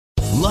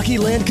Lucky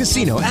Land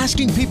Casino,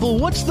 asking people,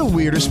 what's the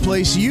weirdest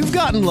place you've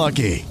gotten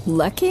lucky?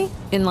 Lucky?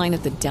 In line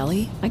at the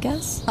deli, I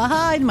guess?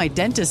 Aha, in my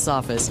dentist's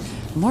office.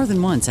 More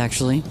than once,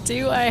 actually.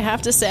 Do I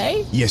have to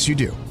say? Yes, you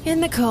do. In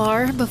the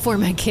car before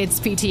my kids'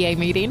 PTA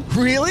meeting.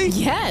 Really?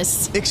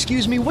 Yes.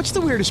 Excuse me, what's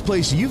the weirdest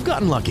place you've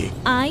gotten lucky?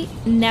 I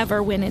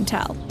never win and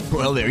tell.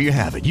 Well, there you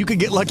have it. You can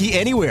get lucky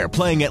anywhere,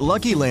 playing at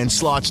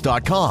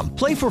LuckyLandSlots.com.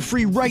 Play for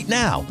free right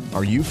now.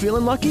 Are you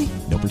feeling lucky?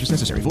 No purchase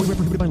necessary. Void where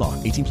prohibited by law.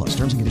 18 plus.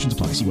 Terms and conditions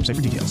apply. See website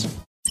for details.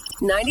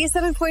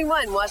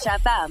 97.1 Wash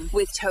FM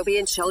with Toby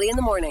and Chili in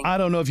the morning. I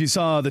don't know if you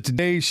saw the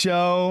Today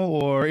Show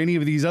or any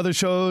of these other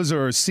shows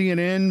or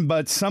CNN,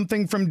 but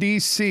something from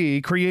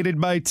D.C.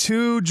 created by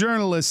two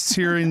journalists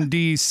here in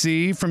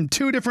D.C. from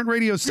two different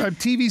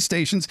TV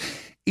stations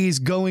is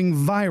going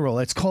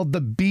viral. It's called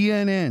the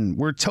BNN.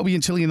 We're Toby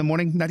and Chili in the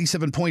morning.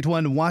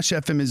 97.1 Wash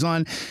FM is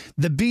on.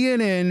 The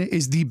BNN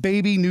is the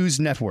Baby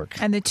News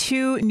Network. And the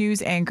two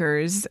news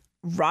anchors,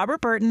 Robert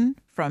Burton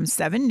from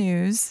 7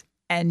 News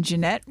and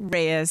Jeannette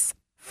Reyes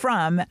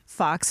from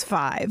Fox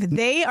 5.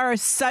 They are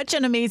such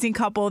an amazing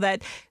couple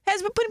that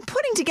has been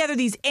putting together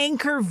these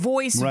anchor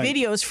voice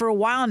videos for a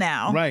while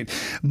now. Right.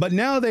 But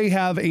now they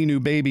have a new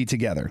baby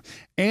together.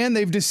 And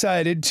they've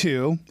decided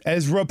to,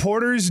 as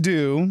reporters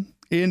do,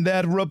 in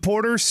that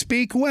reporter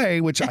speak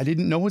way, which I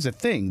didn't know was a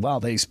thing. Wow,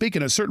 they speak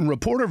in a certain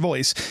reporter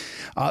voice.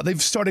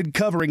 They've started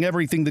covering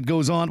everything that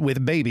goes on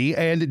with baby,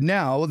 and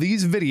now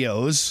these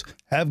videos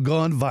have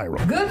gone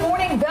viral. Good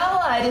morning,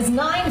 Bella. It is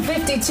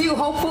 9:52.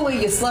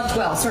 Hopefully you slept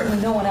well. Certainly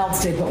no one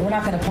else did, but we're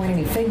not going to point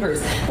any fingers.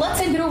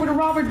 Let's hand it over to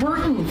Robert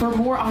Burton for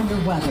more on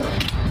your weather.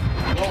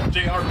 Well,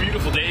 JR,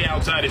 beautiful day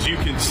outside, as you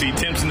can see.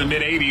 Temps in the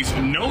mid-80s,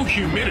 no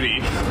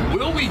humidity.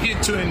 Will we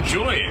get to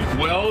enjoy it?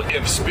 Well,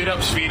 if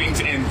spit-ups,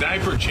 feedings, and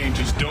diaper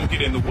changes don't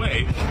get in the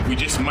way, we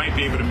just might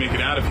be able to make it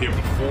out of here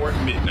before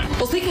midnight.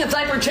 Well, speaking of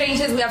diaper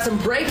changes, we have some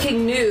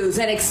breaking news.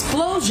 An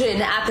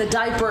explosion at the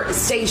diaper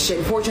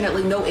station.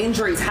 Fortunately, no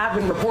injuries have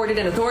been reported,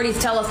 and authorities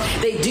tell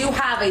us they do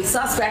have a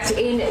suspect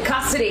in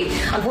custody.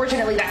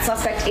 Unfortunately, that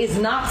suspect is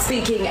not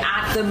speaking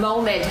at the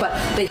moment, but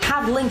they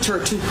have linked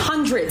her to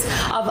hundreds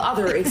of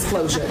other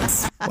explosions.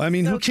 Well, I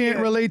mean, who can't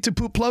relate to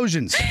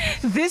pooplosions?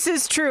 This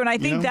is true, and I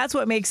think that's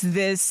what makes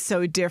this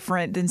so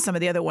different than some of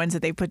the other ones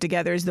that they put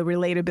together is the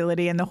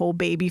relatability and the whole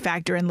baby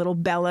factor and little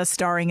Bella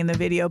starring in the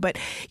video. But,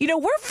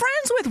 we're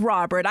friends with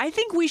Robert. I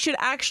think we should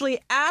actually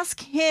ask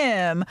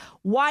him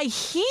why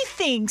he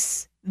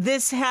thinks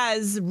this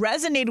has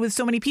resonated with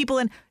so many people,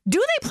 and do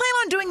they plan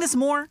on doing this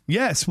more?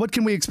 Yes. What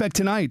can we expect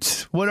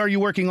tonight? What are you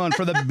working on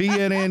for the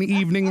BNN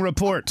Evening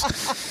Report?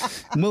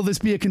 Will this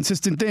be a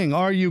consistent thing?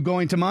 Are you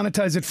going to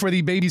monetize it for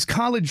the Baby's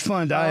College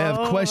Fund? I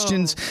have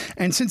questions.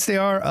 And since they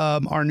are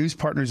our news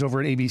partners over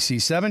at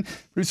ABC7,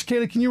 Bruce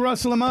Kayla, can you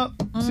rustle them up?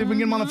 See if we can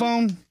get them on the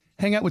phone?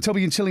 Hang out with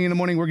Toby and Chili in the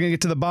morning. We're going to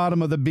get to the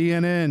bottom of the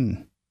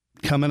BNN.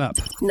 Coming up.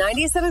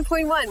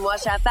 97.1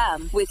 Wash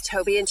FM with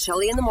Toby and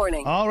Chili in the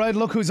morning. All right,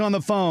 look who's on the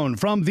phone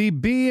from the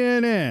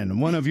BNN,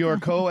 one of your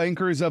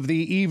co-anchors of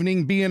the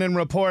evening BNN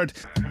report.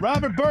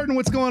 Robert Burton,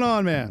 what's going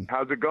on, man?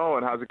 How's it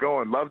going?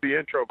 Love the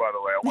intro, by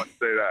the way. I want to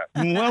say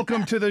that.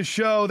 Welcome to the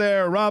show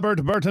there,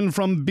 Robert Burton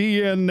from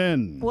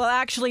BNN. Well,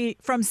 actually,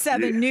 from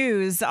 7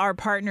 News, our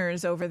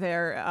partners over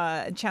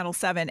there, Channel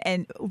 7.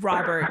 And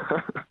Robert,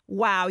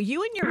 wow,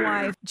 you and your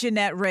wife,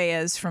 Jeannette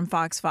Reyes from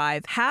Fox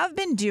 5, have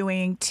been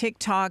doing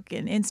TikTok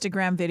and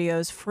Instagram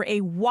videos for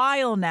a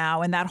while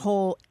now, and that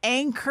whole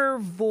anchor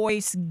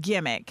voice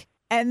gimmick.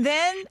 And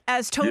then,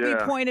 as Toby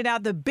pointed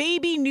out, the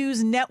Baby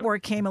News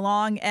Network came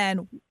along,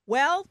 and,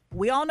 well,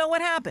 we all know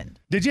what happened.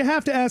 Did you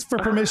have to ask for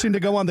permission to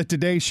go on the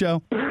Today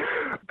Show?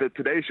 The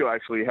Today Show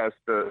actually has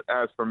to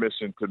ask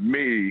permission to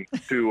me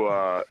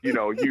to,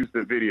 use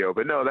the video.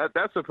 But no,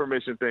 that's a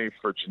permission thing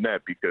for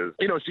Jeannette because,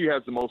 she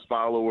has the most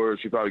followers.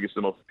 She probably gets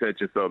the most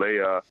attention. So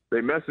they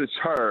messaged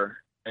her.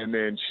 And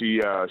then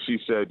she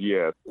said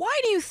yes. Why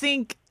do you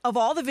think, of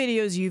all the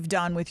videos you've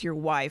done with your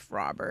wife,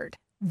 Robert,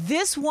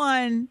 this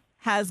one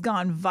has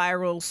gone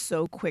viral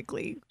so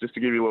quickly? Just to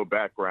give you a little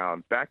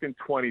background, back in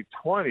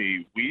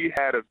 2020, we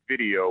had a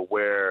video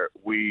where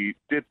we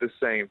did the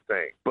same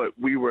thing, but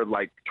we were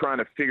trying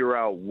to figure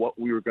out what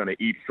we were going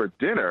to eat for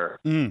dinner,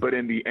 but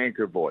in the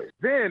anchor voice.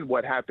 Then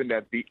what happened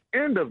at the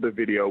end of the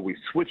video, we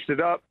switched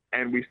it up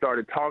and we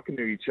started talking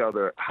to each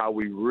other how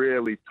we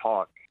really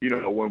talk,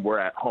 when we're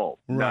at home,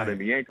 not in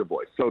the anchor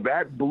voice. So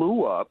that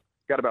blew up,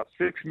 got about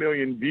 6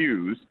 million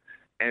views.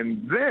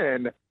 And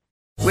then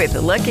With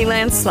the Lucky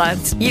Land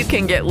Slots, you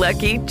can get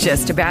lucky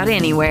just about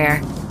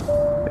anywhere.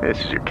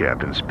 This is your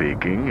captain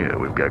speaking.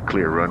 We've got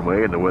clear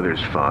runway and the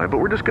weather's fine, but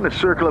we're just going to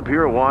circle up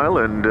here a while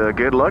and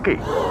get lucky.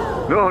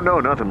 No,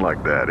 nothing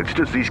like that. It's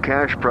just these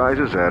cash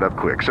prizes add up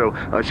quick. So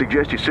I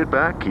suggest you sit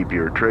back, keep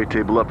your tray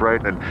table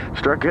upright, and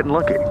start getting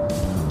lucky.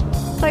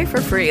 Play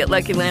for free at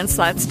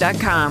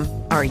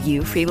LuckyLandSlots.com. Are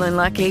you feeling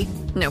lucky?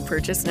 No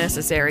purchase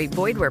necessary.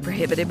 Void where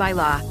prohibited by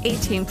law.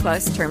 18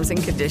 plus terms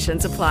and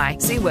conditions apply.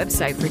 See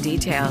website for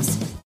details.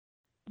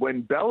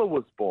 When Bella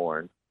was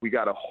born, we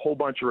got a whole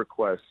bunch of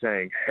requests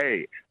saying,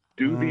 hey,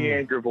 Do the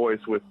anchor voice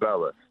with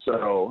Bella.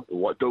 So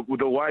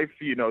the wife,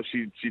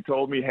 she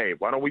told me, hey,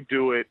 why don't we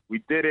do it?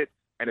 We did it.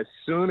 And as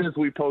soon as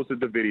we posted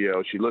the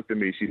video, she looked at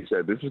me. She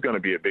said, this is going to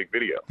be a big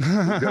video.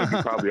 It's going to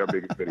be probably our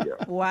biggest video.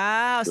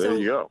 Wow. There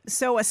you go.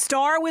 So a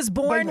star was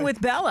born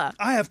with Bella.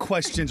 I have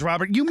questions,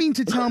 Robert. You mean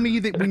to tell me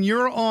that when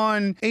you're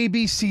on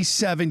ABC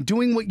 7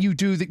 doing what you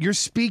do, that you're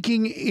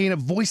speaking in a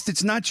voice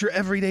that's not your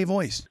everyday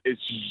voice? It's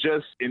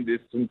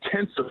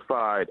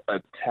intensified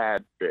a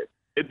tad bit.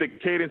 The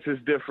cadence is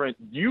different.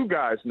 You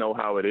guys know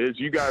how it is.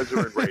 You guys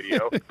are in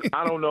radio.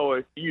 I don't know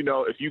if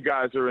you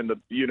guys are in the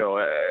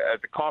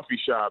at the coffee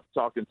shop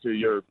talking to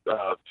your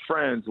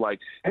friends like,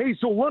 hey,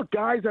 so look,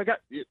 guys,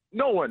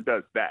 no one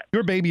does that.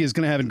 Your baby is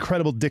going to have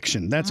incredible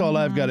diction. That's all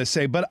I've got to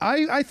say. But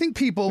I think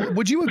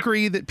would you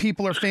agree that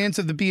people are fans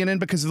of the BNN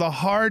because of the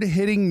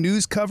hard-hitting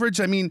news coverage?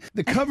 I mean,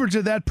 the coverage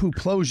of that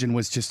pooplosion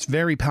was just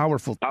very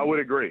powerful. I would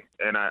agree.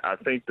 And I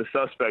think the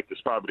suspect is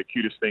probably the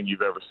cutest thing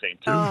you've ever seen,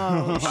 too.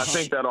 Oh. I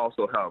think that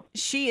also helps.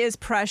 She is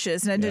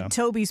precious. And to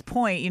Toby's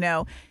point,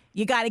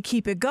 you got to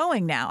keep it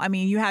going now. I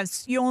mean,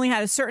 you only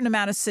had a certain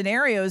amount of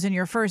scenarios in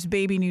your first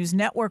Baby News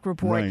Network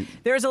report. Right.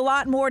 There's a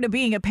lot more to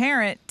being a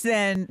parent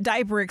than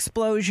diaper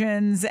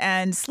explosions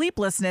and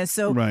sleeplessness.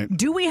 So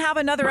do we have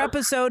another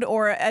episode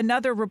or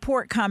another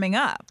report coming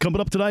up?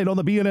 Coming up tonight on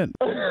the BNN.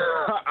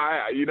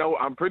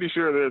 I'm pretty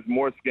sure there's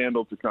more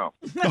scandal to come.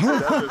 It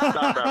doesn't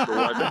stop after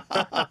one day.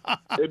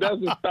 It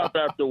doesn't stop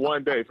after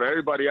one day. For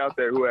everybody out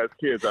there who has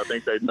kids, I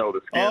think they know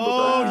the scandal.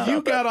 Oh,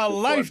 you got a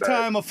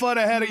lifetime of fun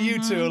ahead of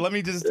you two. Let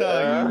me just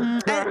tell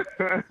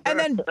you. And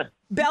then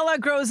Bella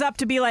grows up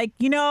to be like,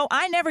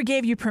 I never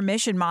gave you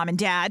permission, Mom and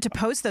Dad, to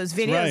post those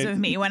videos of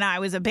me when I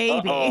was a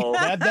baby.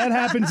 That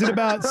happens at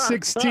about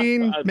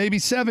 16, maybe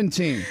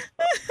 17.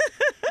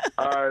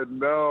 I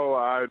know.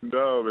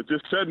 But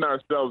just setting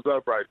ourselves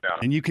up right now.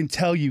 And you can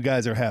tell you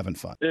guys are having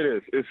fun. It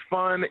is. It's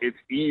fun. It's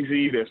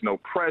easy. There's no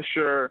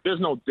pressure. There's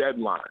no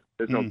deadline.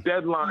 There's no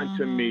deadline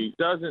to me. It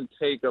doesn't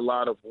take a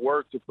lot of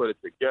work to put it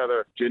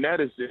together. Jeannette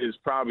is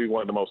probably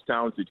one of the most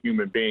talented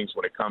human beings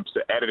when it comes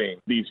to editing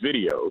these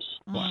videos.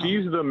 Wow.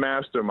 She's the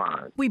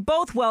mastermind. We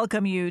both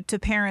welcome you to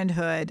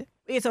parenthood.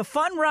 It's a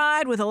fun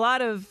ride with a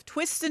lot of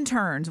twists and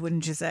turns,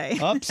 wouldn't you say?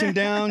 Ups and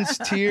downs,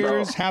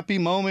 tears, happy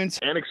moments.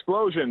 And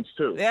explosions,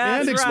 too.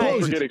 Yeah, and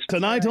explosions.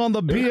 Tonight on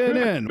the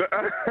BNN.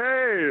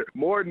 Hey,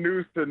 more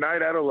news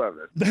tonight at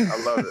 11.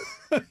 I love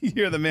it.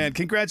 You're the man.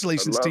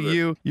 Congratulations to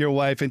you, your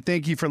wife, and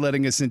thank you for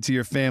letting us into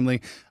your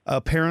family.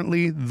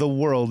 Apparently, the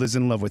world is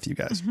in love with you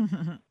guys.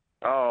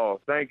 Oh,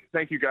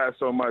 thank you guys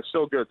so much.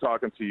 So good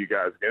talking to you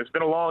guys again. It's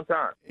been a long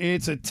time.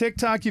 It's a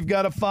TikTok you've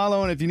got to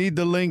follow, and if you need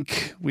the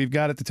link, we've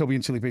got it, the Toby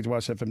and Chili page,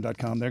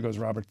 WashFM.com. There goes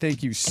Robert.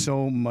 Thank you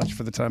so much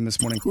for the time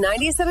this morning.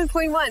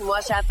 97.1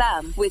 Wash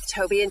FM with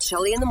Toby and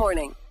Chili in the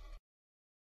morning.